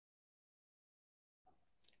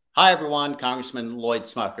Hi, everyone. Congressman Lloyd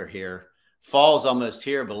Smucker here. Fall's almost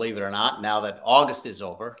here, believe it or not, now that August is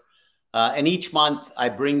over. And each month, I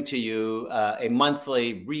bring to you a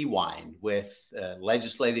monthly rewind with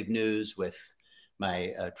legislative news, with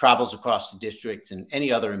my travels across the district, and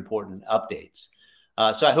any other important updates.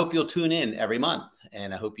 So I hope you'll tune in every month,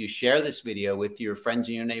 and I hope you share this video with your friends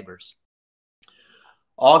and your neighbors.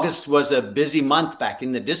 August was a busy month back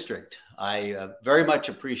in the district. I very much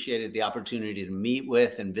appreciated the opportunity to meet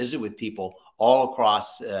with and visit with people all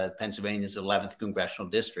across Pennsylvania's 11th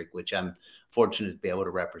Congressional District, which I'm fortunate to be able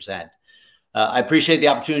to represent. I appreciate the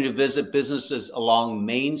opportunity to visit businesses along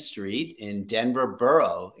Main Street in Denver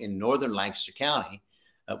Borough in northern Lancaster County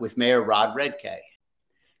with Mayor Rod Redkay.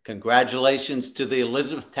 Congratulations to the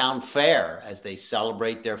Elizabethtown Fair as they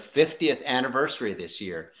celebrate their 50th anniversary this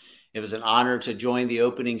year. It was an honor to join the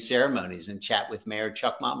opening ceremonies and chat with Mayor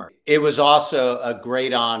Chuck Mummer. It was also a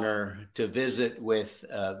great honor to visit with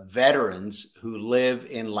veterans who live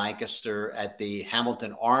in Lancaster at the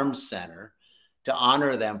Hamilton Arms Center to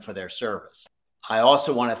honor them for their service. I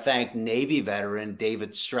also want to thank Navy veteran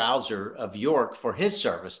David Strouser of York for his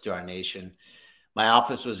service to our nation. My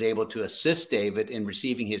office was able to assist David in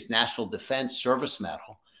receiving his National Defense Service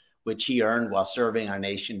Medal, which he earned while serving our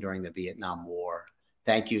nation during the Vietnam War.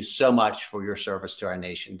 Thank you so much for your service to our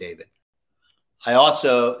nation, David. I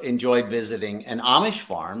also enjoyed visiting an Amish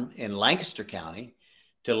farm in Lancaster County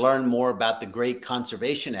to learn more about the great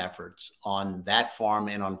conservation efforts on that farm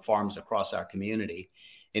and on farms across our community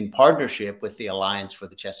in partnership with the Alliance for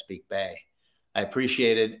the Chesapeake Bay. I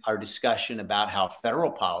appreciated our discussion about how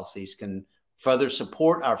federal policies can further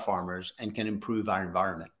support our farmers and can improve our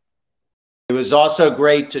environment. It was also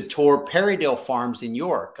great to tour Perrydale Farms in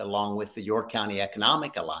York, along with the York County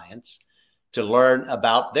Economic Alliance, to learn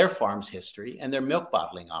about their farm's history and their milk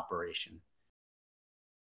bottling operation.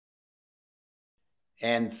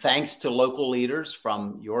 And thanks to local leaders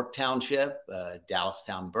from York Township,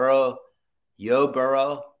 Dallastown Borough, Yo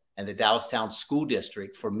Borough, and the Dallastown School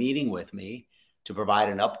District for meeting with me to provide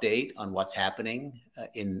an update on what's happening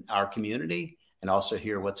in our community and also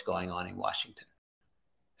hear what's going on in Washington.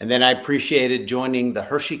 And then I appreciated joining the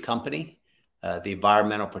Hershey Company, the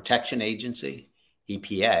Environmental Protection Agency,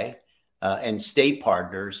 EPA, and state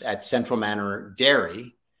partners at Central Manor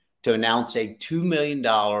Dairy to announce a $2 million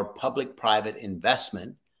public-private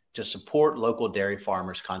investment to support local dairy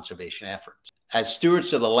farmers' conservation efforts. As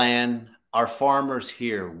stewards of the land, our farmers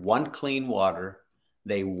here want clean water.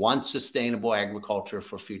 They want sustainable agriculture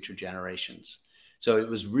for future generations. So it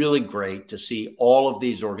was really great to see all of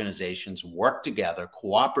these organizations work together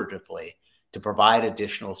cooperatively to provide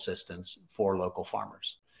additional assistance for local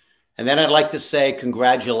farmers. And then I'd like to say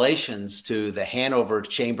congratulations to the Hanover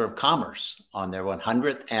Chamber of Commerce on their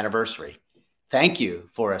 100th anniversary. Thank you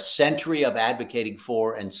for a century of advocating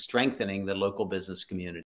for and strengthening the local business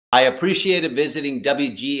community. I appreciated visiting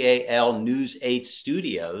WGAL News 8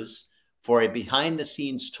 studios for a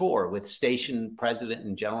behind-the-scenes tour with station president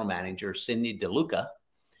and general manager Cindy DeLuca,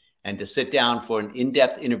 and to sit down for an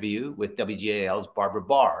in-depth interview with WGAL's Barbara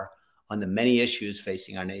Barr on the many issues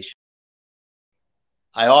facing our nation.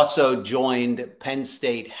 I also joined Penn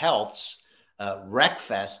State Health's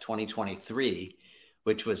RecFest 2023,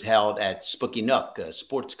 which was held at Spooky Nook, a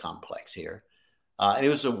sports complex here. And it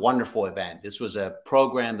was a wonderful event. This was a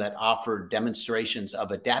program that offered demonstrations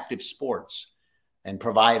of adaptive sports and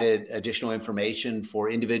provided additional information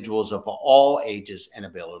for individuals of all ages and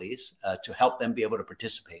abilities to help them be able to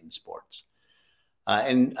participate in sports.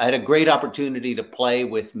 And I had a great opportunity to play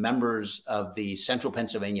with members of the Central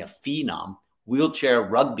Pennsylvania Phenom wheelchair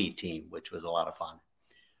rugby team, which was a lot of fun.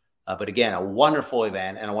 But again, a wonderful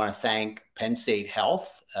event. And I want to thank Penn State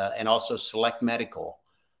Health and also Select Medical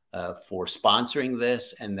for sponsoring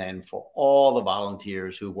this, and then for all the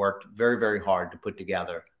volunteers who worked very, very hard to put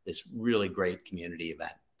together this really great community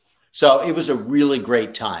event. So it was a really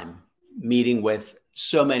great time meeting with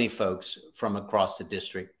so many folks from across the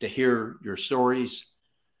district to hear your stories,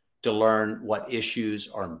 to learn what issues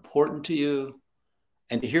are important to you,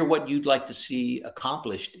 and to hear what you'd like to see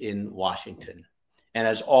accomplished in Washington. And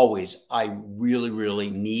as always, I really, really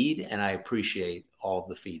need and I appreciate all of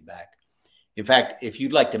the feedback. In fact, if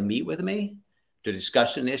you'd like to meet with me to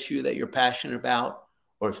discuss an issue that you're passionate about,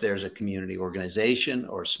 or if there's a community organization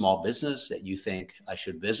or a small business that you think I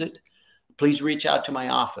should visit, please reach out to my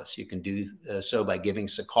office. You can do so by giving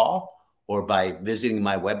us a call or by visiting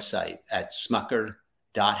my website at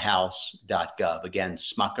smucker.house.gov. Again,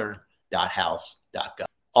 smucker.house.gov.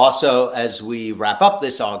 Also, as we wrap up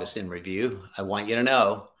this August in review, I want you to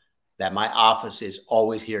know that my office is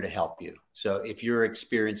always here to help you. So if you're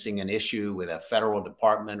experiencing an issue with a federal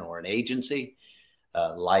department or an agency,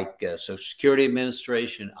 like Social Security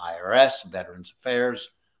Administration, IRS, Veterans Affairs,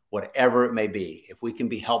 whatever it may be. If we can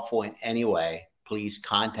be helpful in any way, please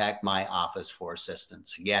contact my office for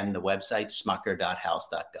assistance. Again, the website,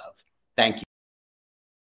 smucker.house.gov. Thank you.